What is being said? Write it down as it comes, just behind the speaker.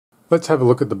Let's have a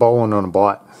look at the bowline on a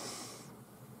Bight.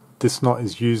 This knot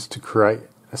is used to create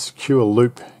a secure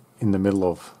loop in the middle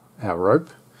of our rope.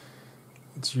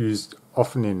 It's used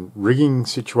often in rigging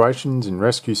situations, in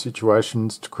rescue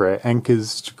situations, to create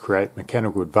anchors, to create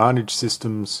mechanical advantage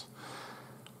systems,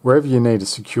 wherever you need a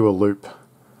secure loop.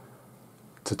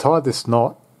 To tie this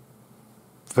knot,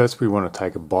 first we want to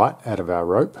take a bight out of our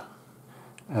rope,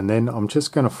 and then I'm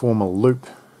just going to form a loop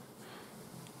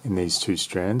in these two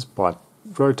strands by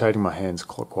rotating my hands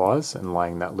clockwise and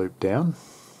laying that loop down.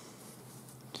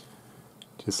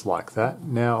 Just like that.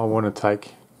 Now I want to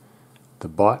take the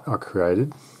bight I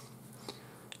created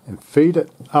and feed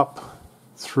it up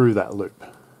through that loop.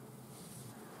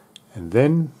 And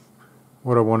then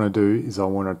what I want to do is I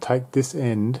want to take this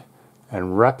end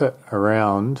and wrap it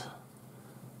around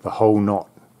the whole knot.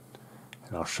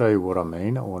 And I'll show you what I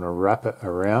mean. I want to wrap it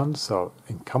around so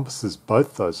it encompasses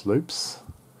both those loops,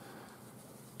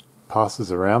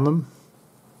 passes around them,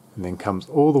 and then comes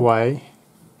all the way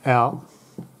out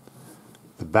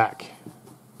the back,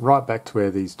 right back to where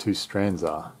these two strands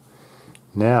are.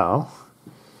 Now,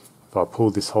 if I pull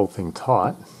this whole thing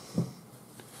tight,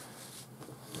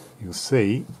 you'll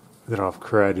see that I've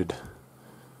created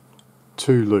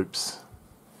two loops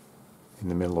in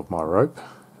the middle of my rope.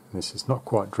 And this is not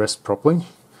quite dressed properly.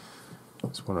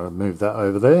 Just want to move that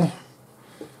over there,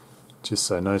 just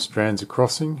so no strands are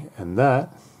crossing, and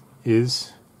that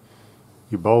is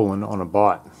your bowline on a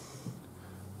Bight.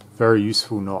 Very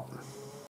useful knot.